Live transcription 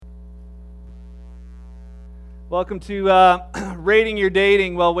Welcome to Rating Your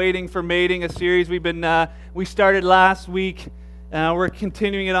Dating While Waiting for Mating, a series we started last week. We're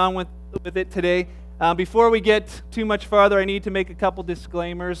continuing it on with it today. Before we get too much farther, I need to make a couple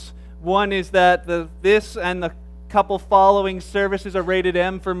disclaimers. One is that this and the couple following services are rated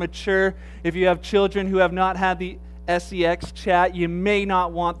M for mature. If you have children who have not had the SEX chat, you may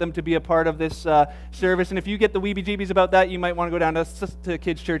not want them to be a part of this service. And if you get the weebie-jeebies about that, you might want to go down to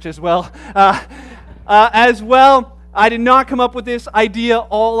kids' church as well. As well, I did not come up with this idea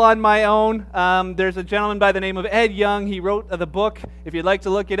all on my own. There's a gentleman by the name of Ed Young. He wrote the book. If you'd like to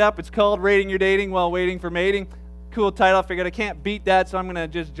look it up, it's called Rating Your Dating While Waiting for Mating. Cool title. I figured I can't beat that, so I'm going to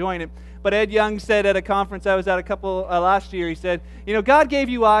just join it. But Ed Young said at a conference I was at last year, he said, God gave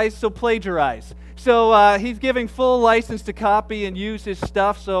you eyes, so plagiarize. So he's giving full license to copy and use his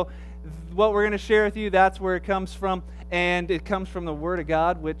stuff. So what we're going to share with you, that's where it comes from. And it comes from the Word of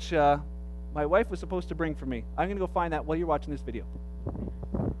God, which my wife was supposed to bring for me. I'm going to go find that while you're watching this video.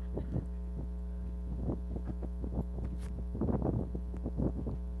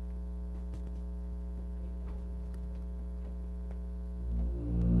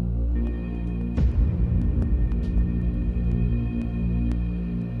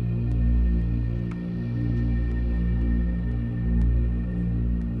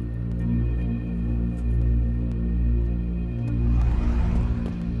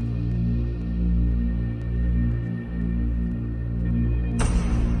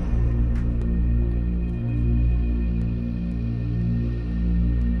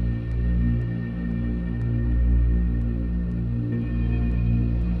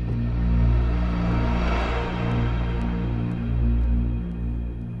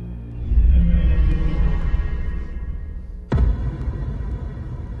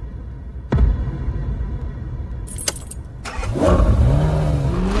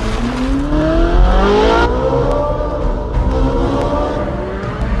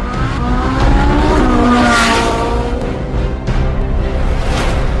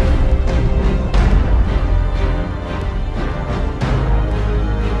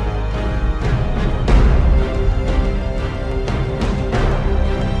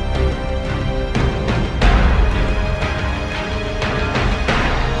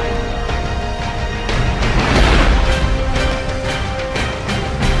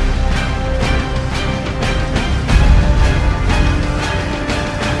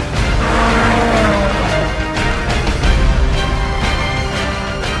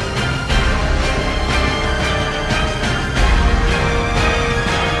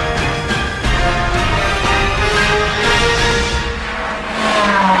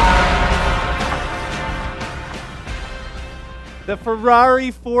 The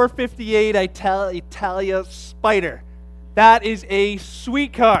Ferrari 458 Italia Spider. That is a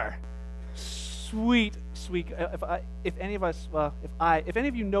sweet car. Sweet. If any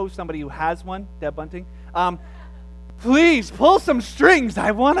of you know somebody who has one, Deb Bunting, please pull some strings.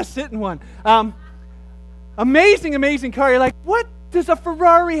 I want to sit in one. Amazing car. You're like, what does a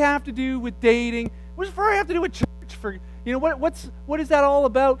Ferrari have to do with dating? What does a Ferrari have to do with church? What is that all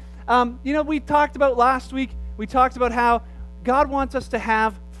about? We talked about last week. We talked about how God wants us to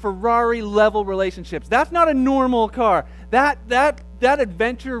have Ferrari-level relationships. That's not a normal car. That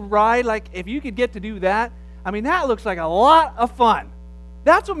adventure ride, like if you could get to do that, that looks like a lot of fun.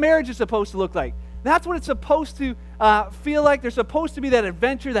 That's what marriage is supposed to look like. That's what it's supposed to feel like. There's supposed to be that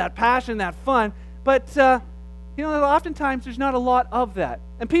adventure, that passion, that fun. But, oftentimes there's not a lot of that.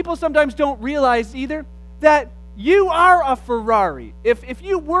 And people sometimes don't realize either that you are a Ferrari. If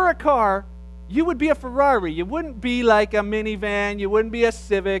you were a car, you would be a Ferrari. You wouldn't be like a minivan. You wouldn't be a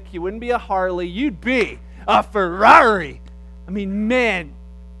Civic. You wouldn't be a Harley. You'd be a Ferrari. Man,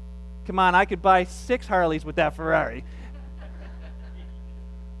 come on, I could buy 6 Harleys with that Ferrari.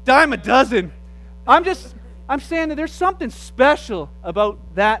 Dime a dozen. I'm saying that there's something special about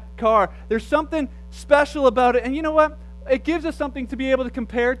that car. There's something special about it. And you know what? It gives us something to be able to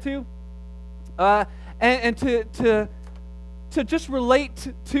compare to and to just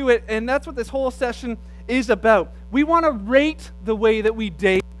relate to it, and that's what this whole session is about. We want to rate the way that we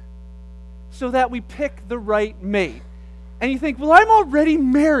date so that we pick the right mate. And you think, well, I'm already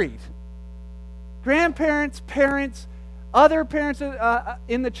married. Grandparents, parents, other parents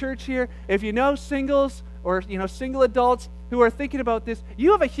in the church here, if you know singles or single adults who are thinking about this,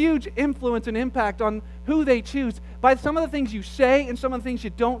 you have a huge influence and impact on who they choose by some of the things you say and some of the things you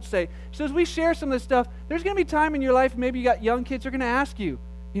don't say. So as we share some of this stuff, there's going to be time in your life, maybe you got young kids, they're going to ask you,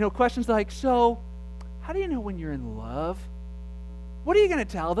 questions like, so, how do you know when you're in love? What are you going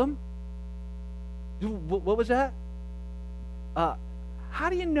to tell them? What was that? How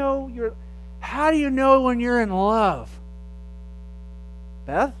do you know you're... how do you know when you're in love?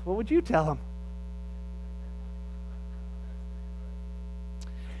 Beth, what would you tell him?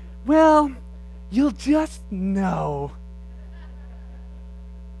 Well, you'll just know.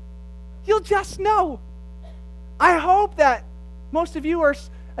 You'll just know. I hope that most of you are,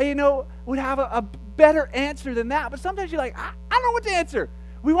 would have a better answer than that. But sometimes you're like, I don't know what to answer.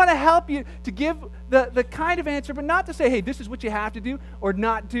 We want to help you to give the kind of answer, but not to say, hey, this is what you have to do or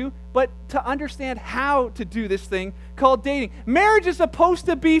not do, but to understand how to do this thing called dating. Marriage is supposed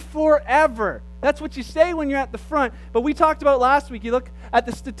to be forever. That's what you say when you're at the front. But we talked about last week, you look at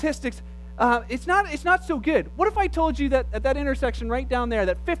the statistics, it's not so good. What if I told you that at that intersection right down there,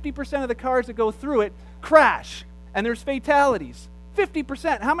 that 50% of the cars that go through it crash, and there's fatalities?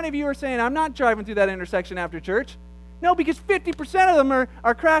 50%. How many of you are saying, I'm not driving through that intersection after church? No, because 50% of them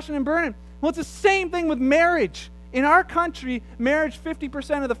are crashing and burning. Well, it's the same thing with marriage. In our country,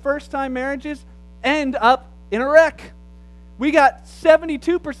 50% of the first-time marriages end up in a wreck. We got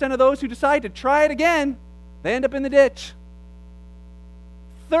 72% of those who decide to try it again, they end up in the ditch.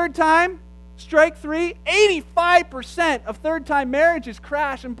 Third time, strike three, 85% of third-time marriages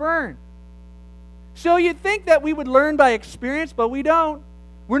crash and burn. So you'd think that we would learn by experience, but we don't.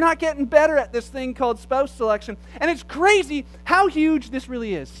 We're not getting better at this thing called spouse selection. And it's crazy how huge this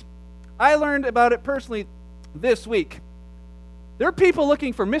really is. I learned about it personally this week. There are people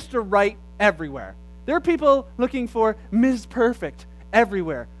looking for Mr. Right everywhere. There are people looking for Ms. Perfect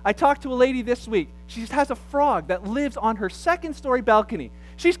everywhere. I talked to a lady this week. She has a frog that lives on her second-story balcony.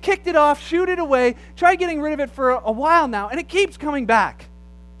 She's kicked it off, shooed it away, tried getting rid of it for a while now, and it keeps coming back.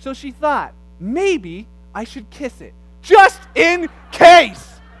 So she thought, maybe I should kiss it, just in case.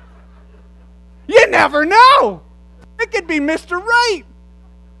 You never know. It could be Mr. Right.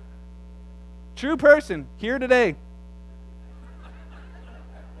 True person, here today.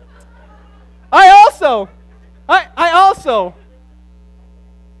 I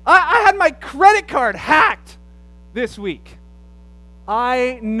had my credit card hacked this week.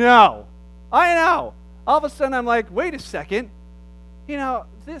 I know. All of a sudden I'm like, wait a second.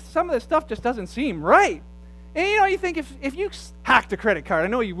 Some of this stuff just doesn't seem right. And you think if you hacked a credit card, I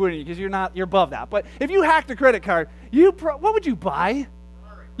know you wouldn't because you're above that, but if you hacked a credit card, what would you buy?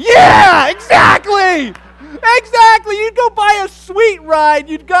 Yeah, exactly! Exactly! You'd go buy a sweet ride,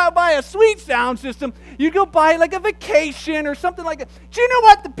 you'd go buy a sweet sound system, you'd go buy like a vacation or something like that. Do you know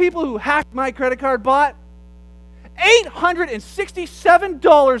what the people who hacked my credit card bought?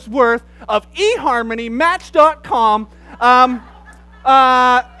 $867 worth of eHarmony, Match.com,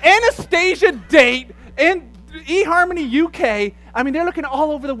 Anastasia Date, and eHarmony UK. I mean, they're looking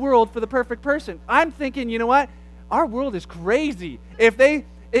all over the world for the perfect person. I'm thinking, you know what? Our world is crazy.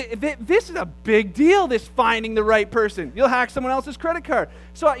 This is a big deal, this finding the right person. You'll hack someone else's credit card.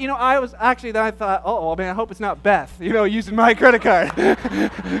 So, I thought, oh man, I hope it's not Beth, using my credit card.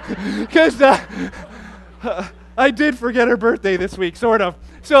 Because I did forget her birthday this week, sort of.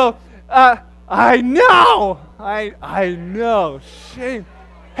 So, I know. Shame.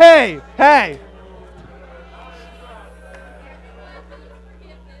 Hey.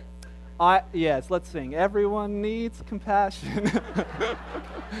 Yes, let's sing. Everyone needs compassion.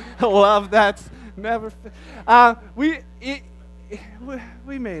 Love that's never. We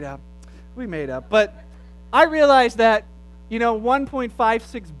made up. But I realized that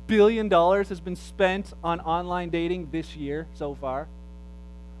 $1.56 billion has been spent on online dating this year so far.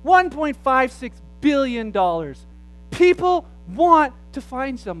 $1.56 billion. People want to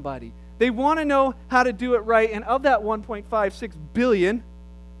find somebody. They want to know how to do it right. And of that $1.56 billion,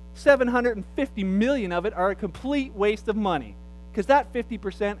 $750 million of it are a complete waste of money because that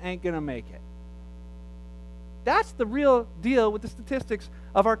 50% ain't going to make it. That's the real deal with the statistics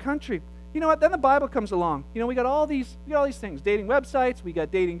of our country. You know what? Then the Bible comes along. We got all these things, dating websites, we got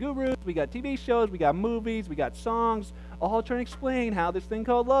dating gurus, we got TV shows, we got movies, we got songs, all trying to explain how this thing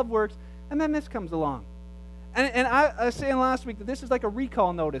called love works. And then this comes along. And I was saying last week that this is like a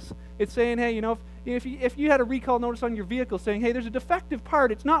recall notice. It's saying, hey, if you had a recall notice on your vehicle saying, hey, there's a defective part,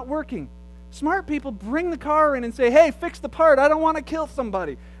 it's not working. Smart people bring the car in and say, hey, fix the part, I don't want to kill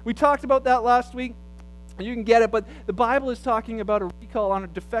somebody. We talked about that last week. You can get it, but the Bible is talking about a recall on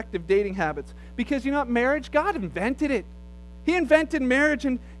defective dating habits. Because marriage, God invented it. He invented marriage,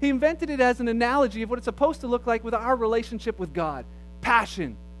 and He invented it as an analogy of what it's supposed to look like with our relationship with God.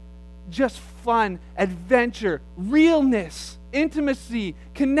 Passion. Just fun, adventure, realness, intimacy,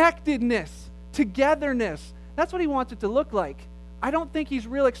 connectedness, togetherness. That's what He wants it to look like. I don't think He's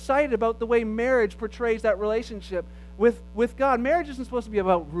real excited about the way marriage portrays that relationship with God. Marriage isn't supposed to be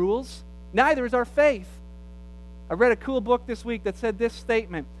about rules. Neither is our faith. I read a cool book this week that said this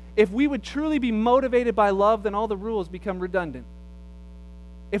statement: if we would truly be motivated by love, then all the rules become redundant.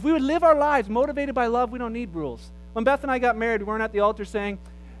 If we would live our lives motivated by love, we don't need rules. When Beth and I got married, we weren't at the altar saying,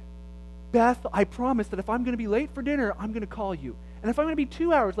 Beth, I promise that if I'm going to be late for dinner, I'm going to call you. And if I'm going to be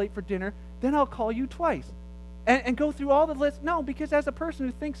 2 hours late for dinner, then I'll call you twice. And go through all the lists. No, because as a person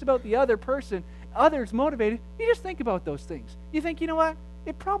who thinks about the other person, others motivated, you just think about those things. You think, you know what?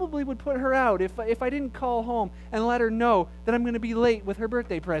 It probably would put her out if I didn't call home and let her know that I'm going to be late with her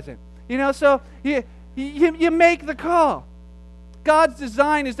birthday present. So you make the call. God's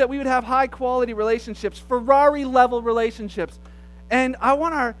design is that we would have high-quality relationships, Ferrari-level relationships. And I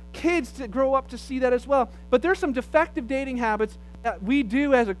want our kids to grow up to see that as well. But there's some defective dating habits that we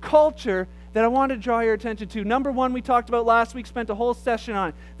do as a culture that I want to draw your attention to. Number one, we talked about last week, spent a whole session on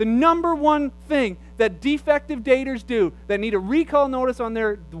it. The number one thing that defective daters do that need a recall notice on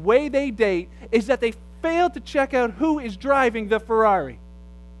the way they date is that they fail to check out who is driving the Ferrari.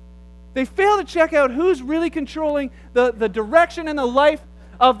 They fail to check out who's really controlling the direction and the life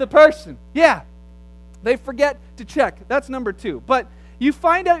of the person. Yeah, they forget to check. That's number two. But you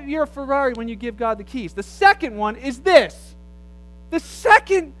find out you're a Ferrari when you give God the keys. The second one is this. The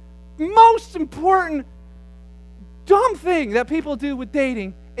second most important dumb thing that people do with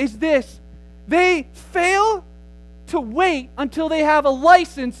dating is this. They fail to wait until they have a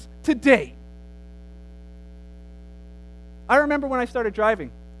license to date. I remember when I started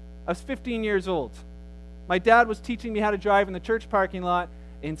driving. I was 15 years old. My dad was teaching me how to drive in the church parking lot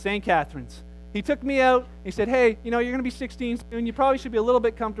in St. Catharines. He took me out. He said, hey, you're going to be 16 soon. You probably should be a little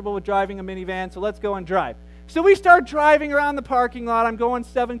bit comfortable with driving a minivan, so let's go and drive. So we start driving around the parking lot. I'm going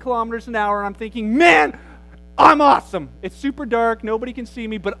 7 kilometers an hour, and I'm thinking, man, I'm awesome. It's super dark. Nobody can see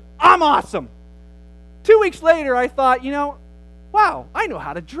me, but I'm awesome. 2 weeks later, I thought, wow, I know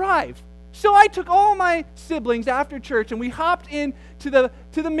how to drive. So I took all my siblings after church, and we hopped into the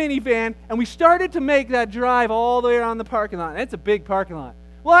minivan, and we started to make that drive all the way around the parking lot. And it's a big parking lot.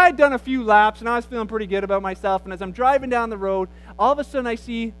 Well, I had done a few laps, and I was feeling pretty good about myself. And as I'm driving down the road, all of a sudden I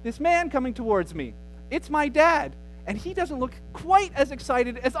see this man coming towards me. It's my dad, and he doesn't look quite as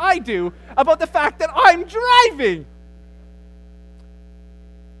excited as I do about the fact that I'm driving.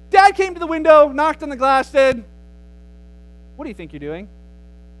 Dad came to the window, knocked on the glass, said, what do you think you're doing?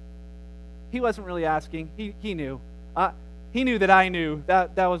 He wasn't really asking. He knew. He knew that I knew.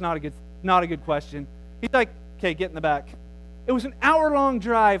 That was not a good question. He's like, okay, get in the back. It was an hour-long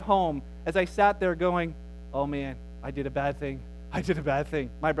drive home as I sat there going, oh man, I did a bad thing. I did a bad thing.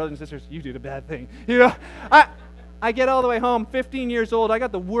 My brothers and sisters, you did a bad thing. I get all the way home, 15 years old. I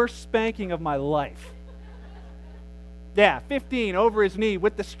got the worst spanking of my life. Yeah, 15, over his knee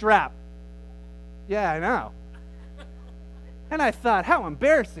with the strap. Yeah, I know. And I thought, how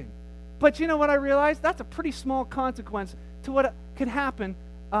embarrassing. But you know what I realized? That's a pretty small consequence to what could happen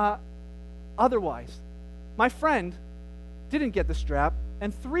otherwise. My friend didn't get the strap,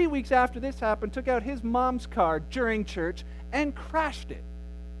 and 3 weeks after this happened, took out his mom's car during church and crashed it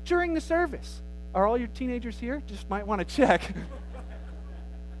during the service. Are all your teenagers here? Just might want to check.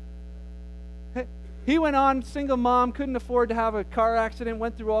 He went on, single mom, couldn't afford to have a car accident,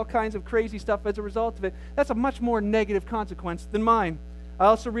 went through all kinds of crazy stuff as a result of it. That's a much more negative consequence than mine. I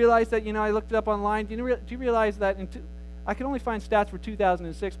also realized that, I looked it up online. Do you realize that I can only find stats for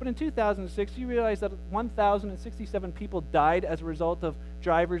 2006, but in 2006, do you realize that 1,067 people died as a result of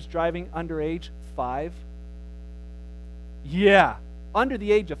drivers driving under age 5? Yeah, under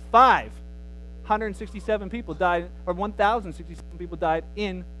the age of 5, 167 people died, or 1,067 people died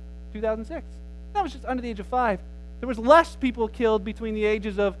in 2006. That was just under the age of 5. There was less people killed between the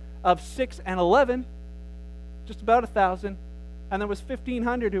ages of 6 and 11, just about 1,000, and there was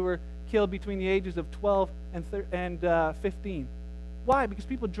 1,500 who were killed between the ages of 12 and 15. Why? Because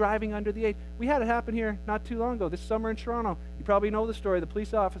people driving under the age. We had it happen here not too long ago, this summer in Toronto. You probably know the story, the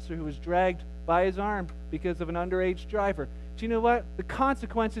police officer who was dragged by his arm because of an underage driver. Do you know what? The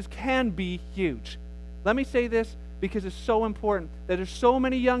consequences can be huge. Let me say this because it's so important that there's so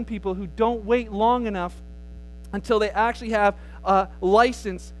many young people who don't wait long enough until they actually have a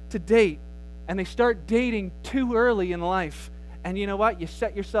license to date, and they start dating too early in life. And you know what? You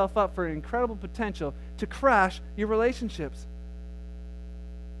set yourself up for an incredible potential to crash your relationships.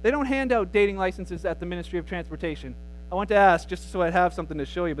 They don't hand out dating licenses at the Ministry of Transportation. I want to ask just so I'd have something to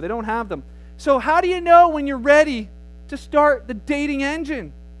show you, but they don't have them. So how do you know when you're ready to start the dating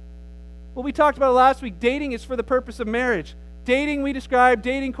engine? Well, we talked about it last week. Dating is for the purpose of marriage. Dating, we describe,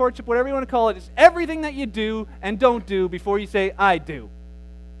 dating, courtship, whatever you want to call it, is everything that you do and don't do before you say, I do.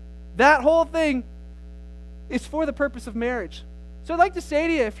 That whole thing is for the purpose of marriage. So I'd like to say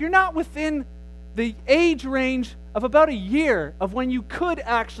to you, if you're not within the age range of about a year of when you could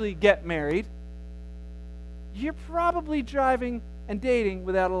actually get married, you're probably driving and dating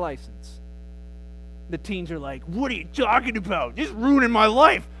without a license. The teens are like, what are you talking about? This is ruining my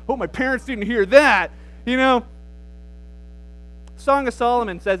life. Hope my parents didn't hear that. You know, Song of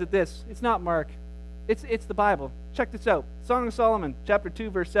Solomon says it this. It's not Mark. It's the Bible. Check this out. Song of Solomon, chapter 2,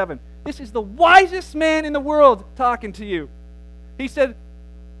 verse 7. This is the wisest man in the world talking to you. He said,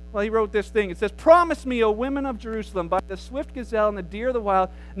 well, he wrote this thing. It says, promise me, O women of Jerusalem, by the swift gazelle and the deer of the wild,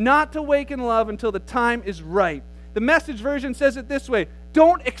 not to waken love until the time is right. The Message version says it this way.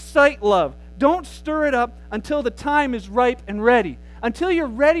 Don't excite love. Don't stir it up until the time is ripe and ready. Until you're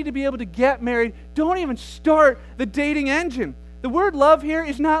ready to be able to get married, don't even start the dating engine. The word love here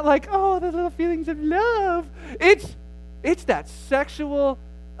is not like, oh, the little feelings of love. It's that sexual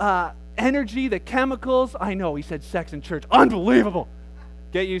energy, the chemicals. I know, he said sex in church. Unbelievable.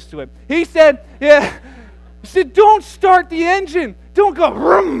 Get used to it. He said, don't start the engine. Don't go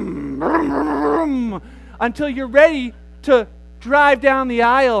vroom, vroom, vroom, vroom, until you're ready to drive down the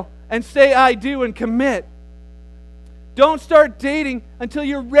aisle and say I do and commit. Don't start dating until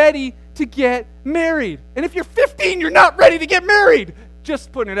you're ready to get married. And if you're 15, you're not ready to get married.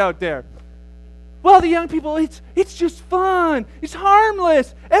 Just putting it out there. Well, the young people, it's just fun. It's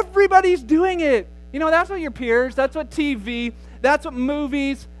harmless. Everybody's doing it. You know, that's what your peers, that's what TV, that's what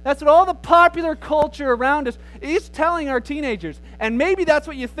movies, that's what all the popular culture around us is telling our teenagers. And maybe that's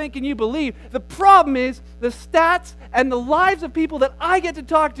what you think and you believe. The problem is the stats and the lives of people that I get to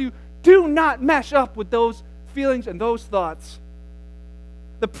talk to do not mesh up with those feelings and those thoughts.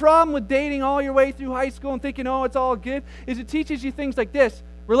 The problem with dating all your way through high school and thinking, oh, it's all good, is it teaches you things like this.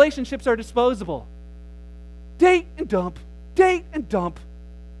 Relationships are disposable. Date and dump. Date and dump.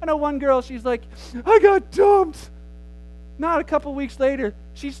 I know one girl, she's like, I got dumped. Not a couple weeks later,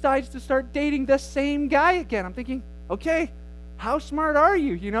 she decides to start dating the same guy again. I'm thinking, okay, how smart are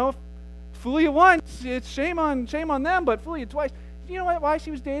you? You know, fool you once, it's shame on them, but fool you twice. You know why she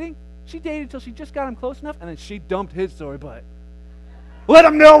was dating? She dated until she just got him close enough, and then she dumped his sorry butt. Let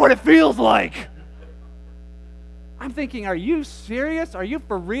him know what it feels like. I'm thinking, are you serious? Are you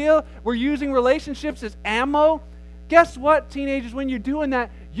for real? We're using relationships as ammo? Guess what, teenagers? When you're doing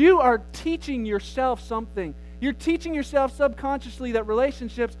that, you are teaching yourself something. You're teaching yourself subconsciously that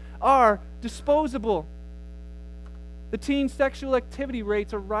relationships are disposable. The teen sexual activity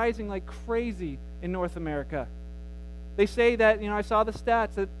rates are rising like crazy in North America. They say that, I saw the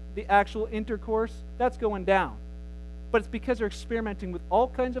stats, that the actual intercourse, that's going down. But it's because they're experimenting with all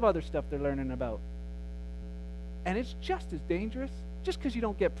kinds of other stuff they're learning about. And it's just as dangerous. Just because you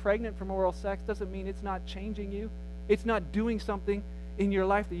don't get pregnant from oral sex doesn't mean it's not changing you. It's not doing something in your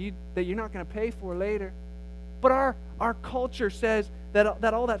life that you're not going to pay for later. But our culture says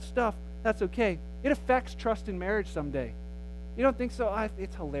that all that stuff, that's okay. It affects trust in marriage someday. You don't think so?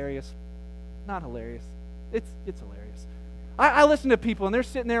 It's hilarious. Not hilarious. It's hilarious. I listen to people, and they're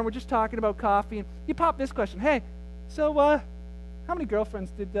sitting there, and we're just talking about coffee, and you pop this question, hey, so how many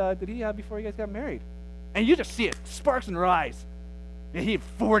girlfriends did he have before you guys got married? And you just see it, sparks in her eyes. And he had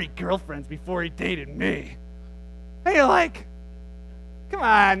 40 girlfriends before he dated me. And you're like, come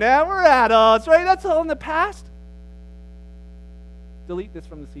on now, we're adults, right? That's all in the past. Delete this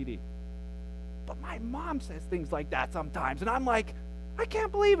from the CD. But my mom says things like that sometimes, and I'm like, I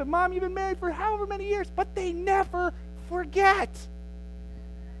can't believe it. Mom, you've been married for however many years, but they never forget.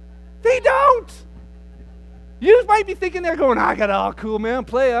 They don't. You might be thinking they're going, I got it all cool, man.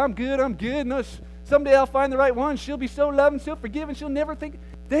 Play, I'm good. No, someday I'll find the right one. She'll be so loving, she'll forgive, and she'll never think.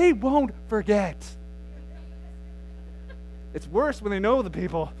 They won't forget. It's worse when they know the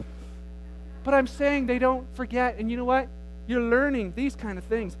people. But I'm saying they don't forget. And you know what? You're learning these kind of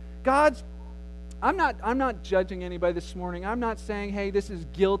things. I'm not judging anybody this morning. I'm not saying, hey, this is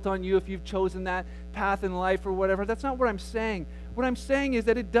guilt on you if you've chosen that path in life or whatever. That's not what I'm saying. What I'm saying is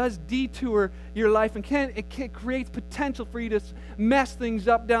that it does detour your life and it creates potential for you to mess things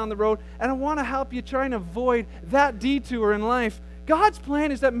up down the road. And I want to help you try and avoid that detour in life. God's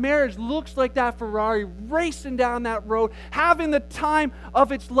plan is that marriage looks like that Ferrari racing down that road, having the time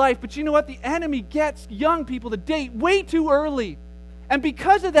of its life. But you know what? The enemy gets young people to date way too early. And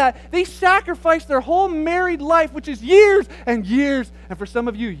because of that, they sacrifice their whole married life, which is years and years, and for some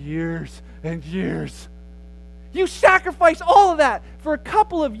of you, years and years. You sacrifice all of that for a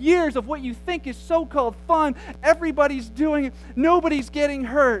couple of years of what you think is so-called fun. Everybody's doing it. Nobody's getting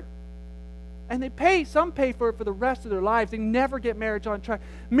hurt. And some pay for it for the rest of their lives. They never get marriage on track.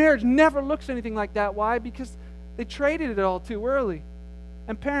 Marriage never looks anything like that. Why? Because they traded it all too early.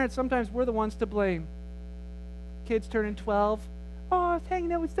 And parents, sometimes we're the ones to blame. Kids turning 12. Oh, I was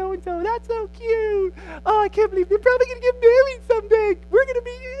hanging out with so-and-so. That's so cute. Oh, I can't believe they're probably going to get married someday. We're going to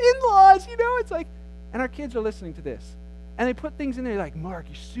be in-laws, It's like, and our kids are listening to this. And they put things in there like, Mark,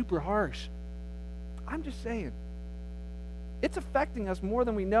 you're super harsh. I'm just saying. It's affecting us more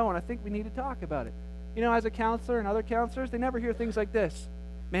than we know, and I think we need to talk about it. As a counselor and other counselors, they never hear things like this.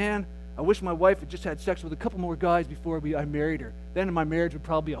 Man, I wish my wife had just had sex with a couple more guys before I married her. Then my marriage would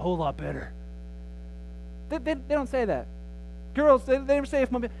probably be a whole lot better. They don't say that. Girls, they never say,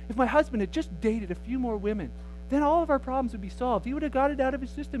 if my husband had just dated a few more women, then all of our problems would be solved. He would have got it out of his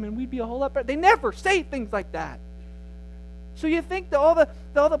system and we'd be a whole lot better. They never say things like that. So you think that all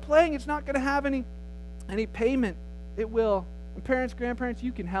the playing, it's not going to have any payment. It will. And parents, grandparents,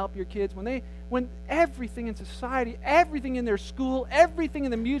 you can help your kids when everything in society, everything in their school, everything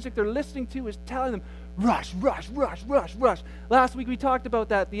in the music they're listening to is telling them, rush, rush, rush, rush, rush. Last week we talked about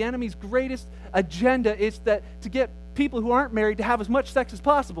that. The enemy's greatest agenda is that to get people who aren't married to have as much sex as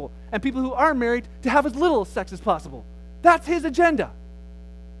possible, and people who are married to have as little sex as possible. That's his agenda.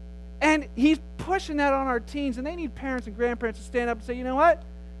 And he's pushing that on our teens, and they need parents and grandparents to stand up and say, you know what?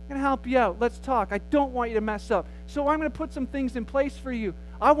 I'm going to help you out. Let's talk. I don't want you to mess up. So I'm going to put some things in place for you.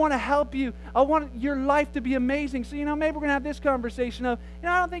 I want to help you. I want your life to be amazing. So, maybe we're going to have this conversation of,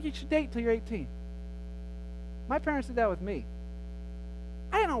 I don't think you should date till you're 18. My parents did that with me.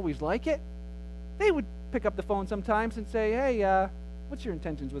 I didn't always like it. They would pick up the phone sometimes and say, hey, what's your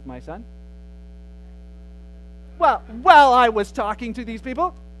intentions with my son? Well, while I was talking to these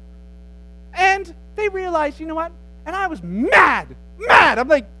people, and they realized, you know what? And I was mad. I'm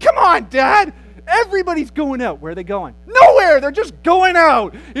like, come on, Dad. Everybody's going out. Where are they going? Nowhere. They're just going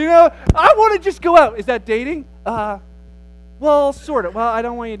out. I want to just go out. Is that dating? Well, sort of. Well, I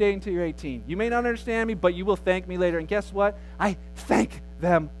don't want you dating until you're 18. You may not understand me, but you will thank me later. And guess what? I thank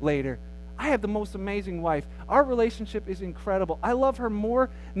them later. I have the most amazing wife. Our relationship is incredible. I love her more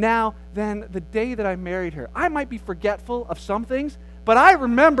now than the day that I married her. I might be forgetful of some things, but I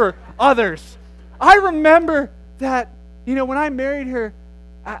remember others. I remember that, when I married her,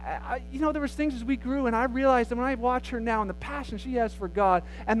 there was things as we grew, and I realized that when I watch her now and the passion she has for God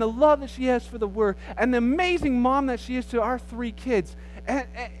and the love that she has for the Word and the amazing mom that she is to our 3 kids, and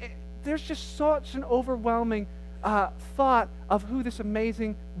there's just such an overwhelming thought of who this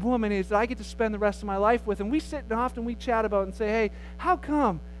amazing woman is that I get to spend the rest of my life with. And we sit and often we chat about it and say, hey, how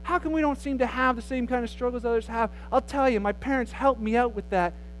come we don't seem to have the same kind of struggles others have? I'll tell you, my parents helped me out with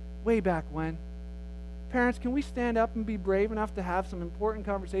that way back when. Parents, can we stand up and be brave enough to have some important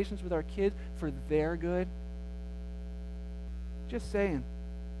conversations with our kids for their good? Just saying.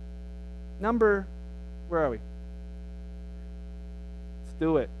 Where are we? Let's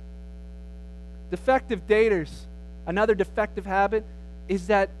do it. Defective daters. Another defective habit is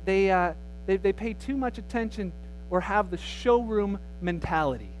that they pay too much attention or have the showroom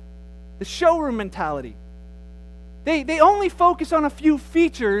mentality. The showroom mentality. They only focus on a few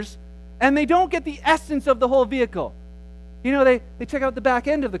features and they don't get the essence of the whole vehicle. They check out the back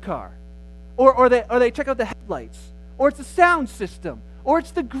end of the car, or they check out the headlights, or it's the sound system, or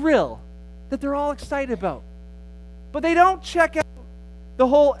it's the grill that they're all excited about. But they don't check out the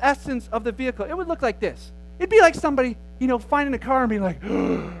whole essence of the vehicle. It would look like this. It'd be like somebody, finding a car and being like,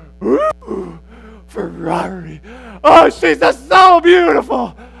 ooh, Ferrari. Oh, she's just so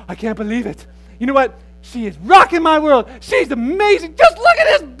beautiful. I can't believe it. You know what? She is rocking my world. She's amazing. Just look at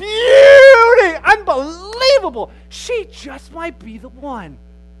this beauty. Unbelievable. She just might be the one.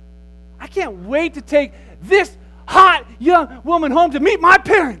 I can't wait to take this hot young woman home to meet my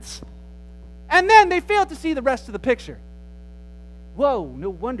parents. And then they fail to see the rest of the picture. Whoa,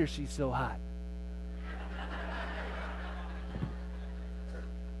 no wonder she's so hot.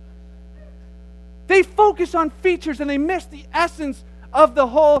 They focus on features and they miss the essence of the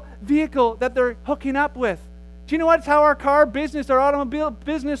whole vehicle that they're hooking up with. Do you know what? It's how our car business, our automobile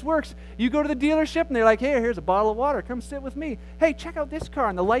business works. You go to the dealership and they're like, hey, here's a bottle of water. Come sit with me. Hey, check out this car.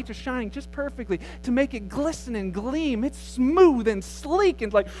 And the lights are shining just perfectly to make it glisten and gleam. It's smooth and sleek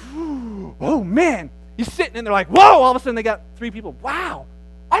and like, oh man. You're sitting and they're like, whoa, all of a sudden they got 3 people. Wow,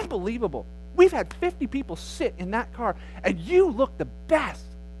 unbelievable. We've had 50 people sit in that car and you look the best.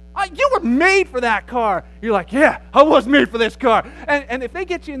 You were made for that car. You're like, yeah, I was made for this car. And if they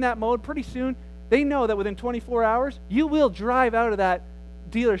get you in that mode, pretty soon, they know that within 24 hours, you will drive out of that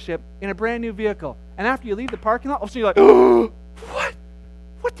dealership in a brand new vehicle. And after you leave the parking lot, all of a sudden you're like, what?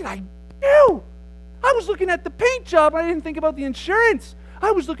 What did I do? I was looking at the paint job and I didn't think about the insurance.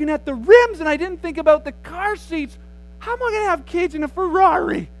 I was looking at the rims and I didn't think about the car seats. How am I going to have kids in a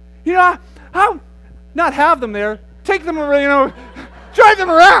Ferrari? How not have them there, take them around, drive them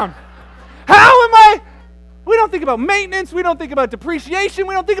around. We don't think about maintenance. We don't think about depreciation.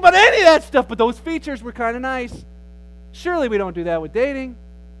 We don't think about any of that stuff. But those features were kind of nice. Surely we don't do that with dating.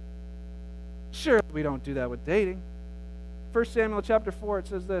 Surely we don't do that with dating. 1 Samuel chapter 4, it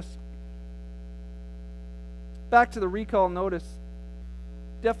says this. Back to the recall notice.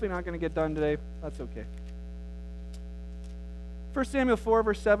 Definitely not going to get done today. That's okay. 1 Samuel 4,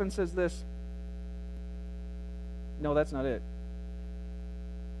 verse 7 says this. No, that's not it.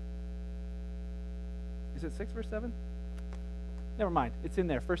 Is it 6 verse 7? Never mind. It's in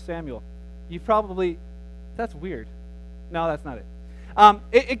there. 1 Samuel. You probably... That's weird. No, that's not it.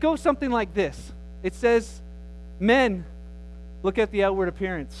 It goes something like this. It says, men, look at the outward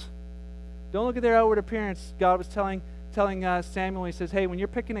appearance. Don't look at their outward appearance. God was telling Samuel, he says, hey, when you're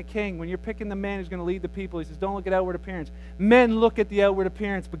picking a king, when you're picking the man who's going to lead the people, he says, don't look at outward appearance. Men look at the outward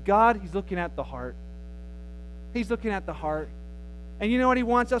appearance, but God, he's looking at the heart. He's looking at the heart. And you know what? He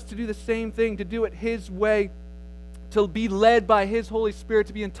wants us to do the same thing, to do it his way, to be led by his Holy Spirit,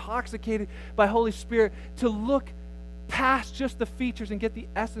 to be intoxicated by Holy Spirit, to look past just the features and get the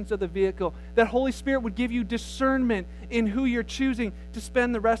essence of the vehicle. That Holy Spirit would give you discernment in who you're choosing to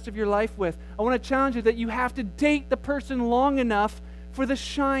spend the rest of your life with. I want to challenge you that you have to date the person long enough for the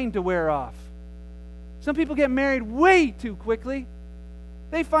shine to wear off. Some people get married way too quickly.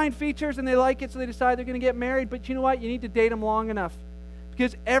 They find features and they like it, so they decide they're going to get married. But you know what? You need to date them long enough.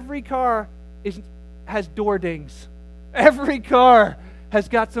 Because every car has door dings. Every car has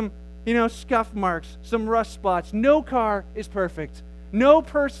got some, scuff marks, some rust spots. No car is perfect. No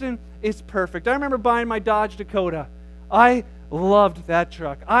person is perfect. I remember buying my Dodge Dakota. I loved that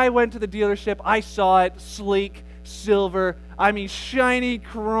truck. I went to the dealership. I saw it, sleek, silver, shiny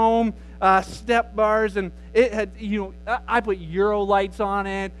chrome, step bars, and it had, I put Euro lights on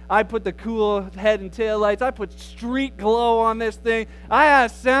it. I put the cool head and tail lights. I put street glow on this thing. I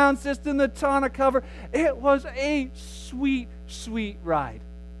had a sound system, the tonneau cover. It was a sweet, sweet ride.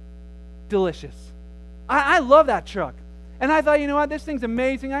 Delicious. I love that truck. And I thought, you know what, this thing's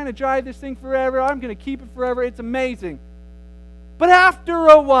amazing. I'm going to drive this thing forever. I'm going to keep it forever. It's amazing. But after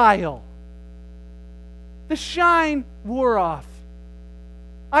a while, the shine wore off.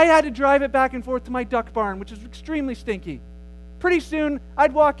 I had to drive it back and forth to my duck barn, which is extremely stinky. Pretty soon,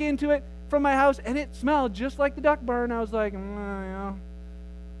 I'd walk into it from my house, and it smelled just like the duck barn. I was like, I don't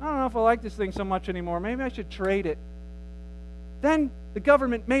know if I like this thing so much anymore. Maybe I should trade it. Then the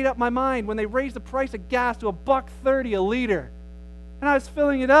government made up my mind when they raised the price of gas to $1.30 a liter. And I was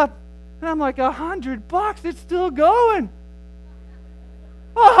filling it up, and I'm like, $100? It's still going.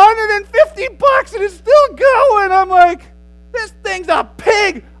 $150 and it's still going. I'm like, this thing's a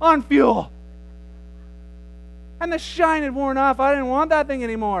pig on fuel. And the shine had worn off. I didn't want that thing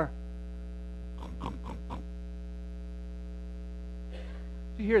anymore. Did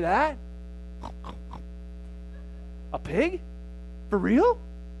you hear that? A pig? For real?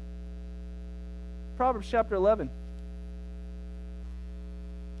 Proverbs chapter 11.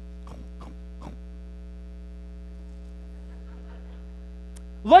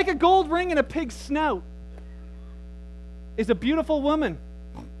 Like a gold ring in a pig's snout is a beautiful woman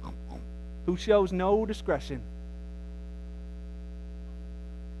who shows no discretion.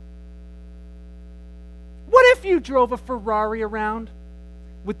 What if you drove a Ferrari around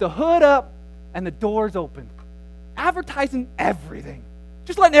with the hood up and the doors open, advertising everything,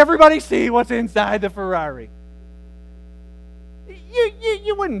 just letting everybody see what's inside the Ferrari?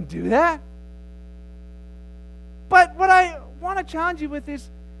 You wouldn't do that. But what I want to challenge you with is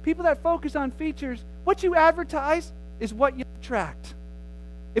people that focus on features, what you advertise is what you attract.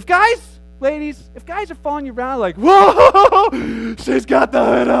 If guys, ladies, if guys are following you around like, whoa, she's got the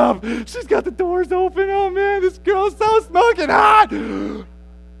hood up, she's got the doors open, oh man, this girl's so smoking hot. Gone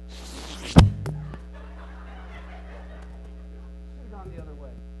the other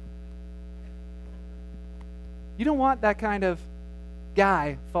way. You don't want that kind of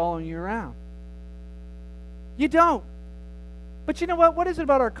guy following you around. You don't. But you know what? What is it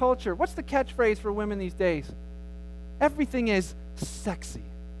about our culture? What's the catchphrase for women these days? Everything is sexy.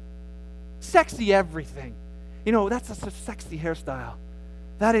 Sexy everything. That's a sexy hairstyle.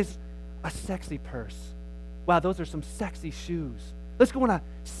 That is a sexy purse. Wow, those are some sexy shoes. Let's go on a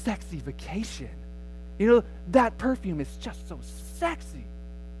sexy vacation. That perfume is just so sexy.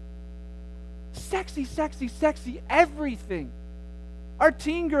 Sexy, sexy, sexy everything. Our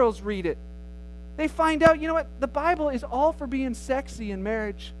teen girls read it. They find out, the Bible is all for being sexy in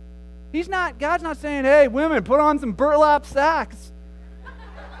marriage. God's not saying, hey, women, put on some burlap sacks.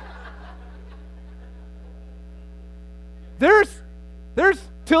 There's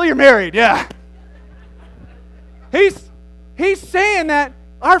till you're married, yeah. He's saying that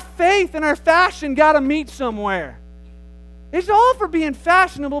Our faith and our fashion got to meet somewhere. It's all for being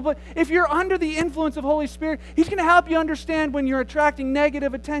fashionable, but if you're under the influence of Holy Spirit, He's going to help you understand when you're attracting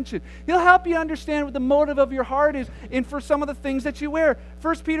negative attention. He'll help you understand what the motive of your heart is and for some of the things that you wear.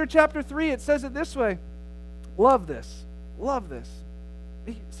 1 Peter chapter 3, it says it this way. Love this. Love this.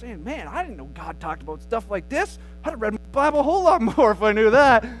 He's saying, man, I didn't know God talked about stuff like this. I'd have read my Bible a whole lot more if I knew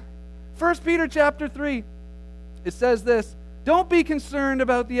that. 1 Peter chapter 3, it says this. Don't be concerned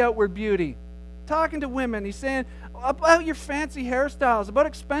about the outward beauty. Talking to women, he's saying about your fancy hairstyles, about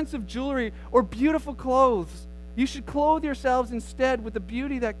expensive jewelry or beautiful clothes. You should clothe yourselves instead with the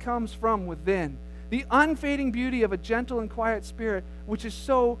beauty that comes from within, the unfading beauty of a gentle and quiet spirit, which is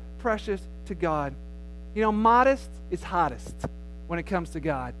so precious to God. You know, modest is hottest when it comes to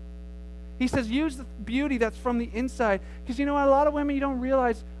God. He says use the beauty that's from the inside, because you know what, a lot of women, you don't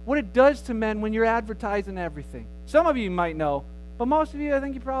realize what it does to men when you're advertising everything. Some of you might know, but most of you, I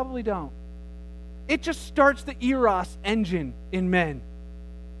think you probably don't. It just starts the eros engine in men.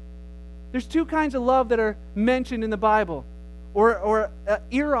 There's two kinds of love that are mentioned in the Bible, or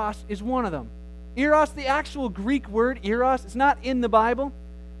eros is one of them. Eros, the actual Greek word eros, it's not in the Bible,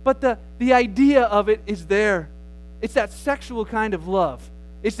 but the idea of it is there. It's that sexual kind of love.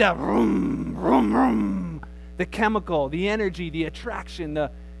 It's that rum, rum, rum, the chemical, the energy, the attraction.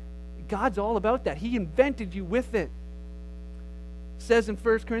 God's all about that. He invented you with it. It says in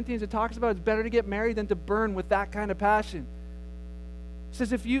 1 Corinthians, it talks about it's better to get married than to burn with that kind of passion. It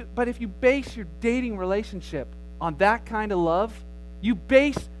says if you base your dating relationship on that kind of love, you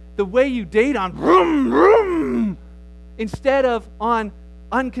base the way you date on rum, rum, instead of on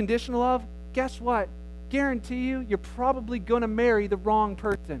unconditional love, guess what? Guarantee you're probably going to marry the wrong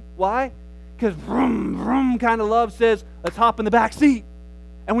person. Why? Because vroom, vroom kind of love says, let's hop in the back seat.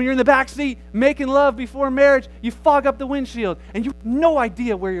 And when you're in the back seat making love before marriage, you fog up the windshield and you have no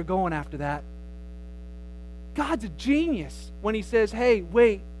idea where you're going after that. God's a genius when He says, hey,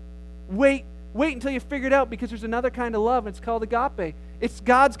 wait until you figure it out, because there's another kind of love, and it's called agape. It's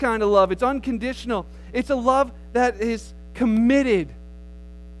God's kind of love. It's unconditional. It's a love that is committed.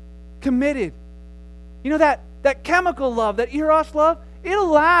 Committed. You know that chemical love, that eros love, it'll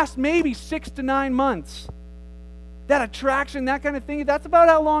last maybe 6 to 9 months. That attraction, that kind of thing, that's about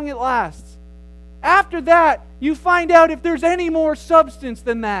how long it lasts. After that, you find out if there's any more substance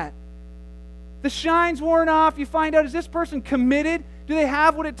than that. The shine's worn off. You find out, is this person committed? Do they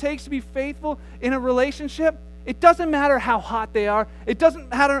have what it takes to be faithful in a relationship? It doesn't matter how hot they are. It doesn't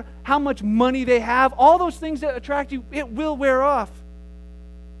matter how much money they have. All those things that attract you, it will wear off.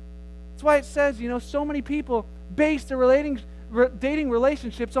 That's why it says, so many people base their dating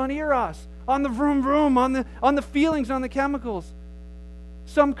relationships on eros, on the vroom vroom, on the feelings, on the chemicals.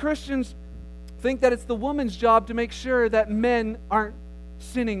 Some Christians think that it's the woman's job to make sure that men aren't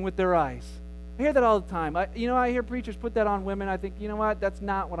sinning with their eyes. I hear that all the time. I hear preachers put that on women. I think, you know what? That's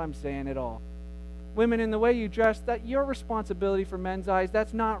not what I'm saying at all. Women, in the way you dress, that's your responsibility for men's eyes.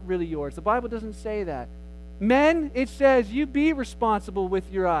 That's not really yours. The Bible doesn't say that. Men, it says you be responsible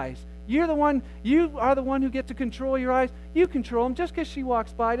with your eyes. You are the one who get to control your eyes. You control them. Just because she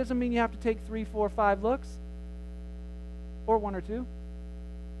walks by doesn't mean you have to take 3, 4, 5 looks. Or 1 or 2.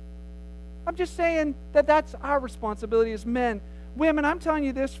 I'm just saying that that's our responsibility as men. Women, I'm telling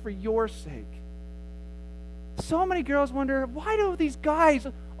you this for your sake. So many girls wonder, why do these guys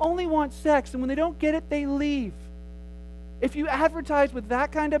only want sex, and when they don't get it, they leave? If you advertise with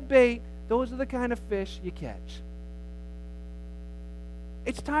that kind of bait, those are the kind of fish you catch.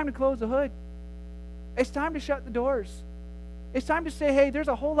 It's time to close the hood. It's time to shut the doors. It's time to say, hey, there's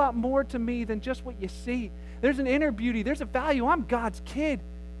a whole lot more to me than just what you see. There's an inner beauty. There's a value. I'm God's kid.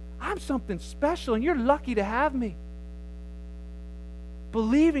 I'm something special, and you're lucky to have me.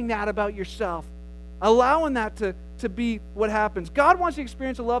 Believing that about yourself. Allowing that to be what happens. God wants you to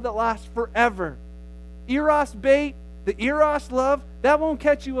experience a love that lasts forever. Eros bait, the eros love, that won't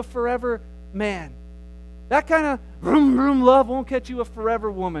catch you a forever man. That kind of vroom, vroom love won't catch you a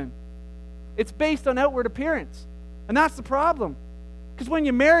forever woman. It's based on outward appearance. And that's the problem. Because when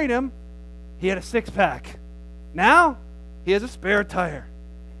you married him, he had a 6-pack. Now, he has a spare tire.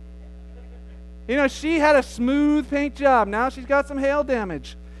 She had a smooth paint job. Now she's got some hail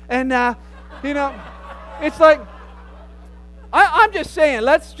damage. And, it's like, I'm just saying,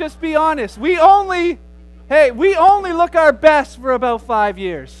 let's just be honest. We only look our best for about 5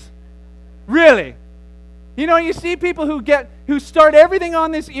 years. Really. You see people who start everything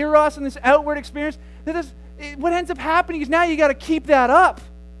on this eros and this outward experience. What ends up happening is now you got to keep that up.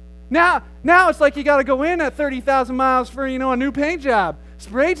 Now it's like you got to go in at 30,000 miles for a new paint job.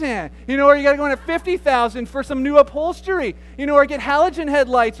 spray tan, or you got to go in at $50,000 for some new upholstery, or get halogen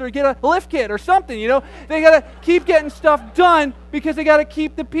headlights, or get a lift kit or something, They got to keep getting stuff done because they got to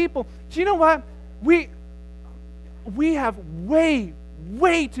keep the people. Do you know what? We have way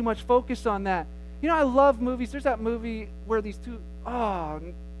too much focus on that. I love movies. There's that movie where these two,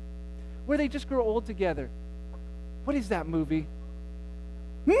 where they just grow old together. What is that movie?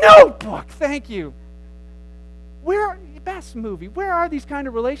 Notebook! Thank you. Best movie. Where are these kind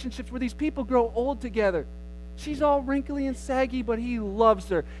of relationships where these people grow old together? She's all wrinkly and saggy, but he loves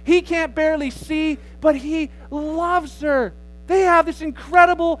her. He can't barely see, but he loves her. They have this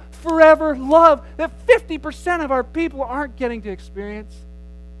incredible forever love that 50% of our people aren't getting to experience.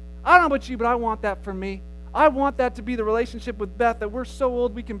 I don't know about you, but I want that for me. I want that to be the relationship with Beth, that we're so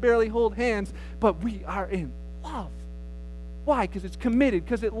old we can barely hold hands, but we are in love. Why? Because it's committed,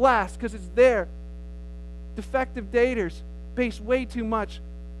 because it lasts, because it's there. Defective daters base way too much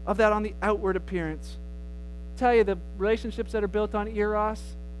of that on the outward appearance. I tell you, the relationships that are built on eros,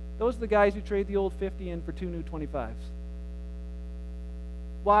 those are the guys who trade the old 50 in for 2 new 25s.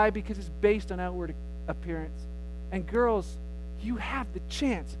 Why? Because it's based on outward appearance. And girls, you have the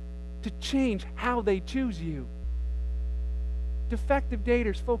chance to change how they choose you. Defective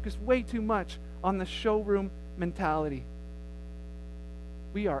daters focus way too much on the showroom mentality.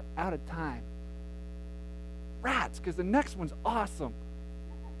 We are out of time. Rats, because the next one's awesome.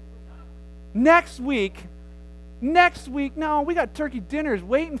 Next week, no, we got turkey dinners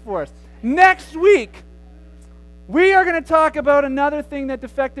waiting for us. Next week, we are going to talk about another thing that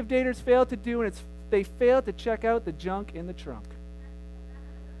defective daters fail to do, and they fail to check out the junk in the trunk.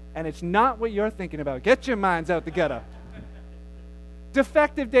 And it's not what you're thinking about. Get your minds out the gutter.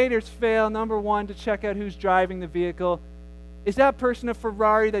 Defective daters fail, number one, to check out who's driving the vehicle. Is that person a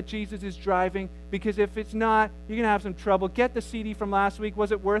Ferrari that Jesus is driving? Because if it's not, you're going to have some trouble. Get the CD from last week.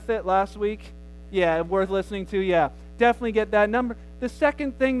 Was it worth it last week? Yeah, worth listening to? Yeah. Definitely get that number. The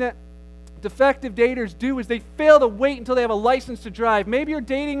second thing that defective daters do is they fail to wait until they have a license to drive. Maybe you're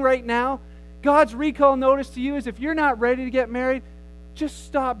dating right now. God's recall notice to you is if you're not ready to get married, just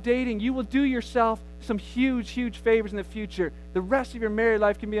stop dating. You will do yourself some huge favors in the future. The rest of your married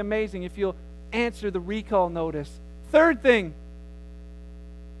life can be amazing if you'll answer the recall notice. Third thing,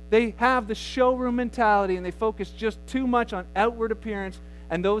 they have the showroom mentality and they focus just too much on outward appearance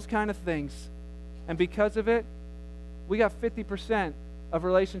and those kind of things. And because of it, we got 50% of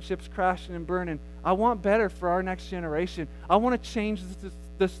relationships crashing and burning. I want better for our next generation. I want to change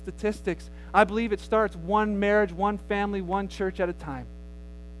the statistics. I believe it starts one marriage, one family, one church at a time.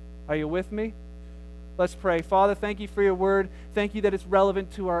 Are you with me? Let's pray. Father, thank you for your word. Thank you that it's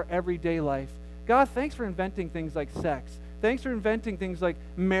relevant to our everyday life. God, thanks for inventing things like sex. Thanks for inventing things like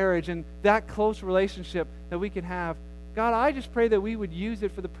marriage and that close relationship that we can have. God, I just pray that we would use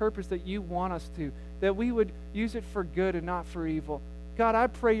it for the purpose that you want us to, that we would use it for good and not for evil. God, I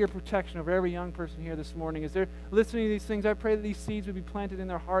pray your protection over every young person here this morning. As they're listening to these things, I pray that these seeds would be planted in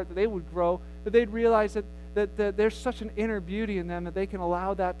their heart, that they would grow, that they'd realize that there's such an inner beauty in them that they can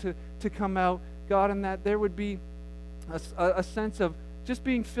allow that to come out, God, and that there would be a sense of just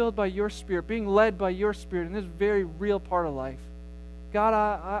being filled by your Spirit, being led by your Spirit in this very real part of life. God,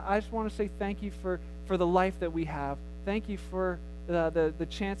 I just want to say thank you for the life that we have. Thank you for the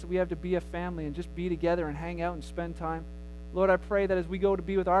chance that we have to be a family and just be together and hang out and spend time. Lord, I pray that as we go to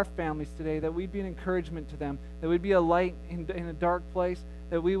be with our families today, that we'd be an encouragement to them, that we'd be a light in a dark place,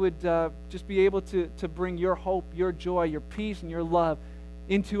 that we would just be able to bring your hope, your joy, your peace, and your love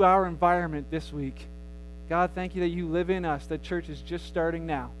into our environment this week. God, thank you that you live in us, that church is just starting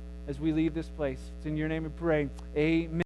now as we leave this place. It's in your name we pray. Amen.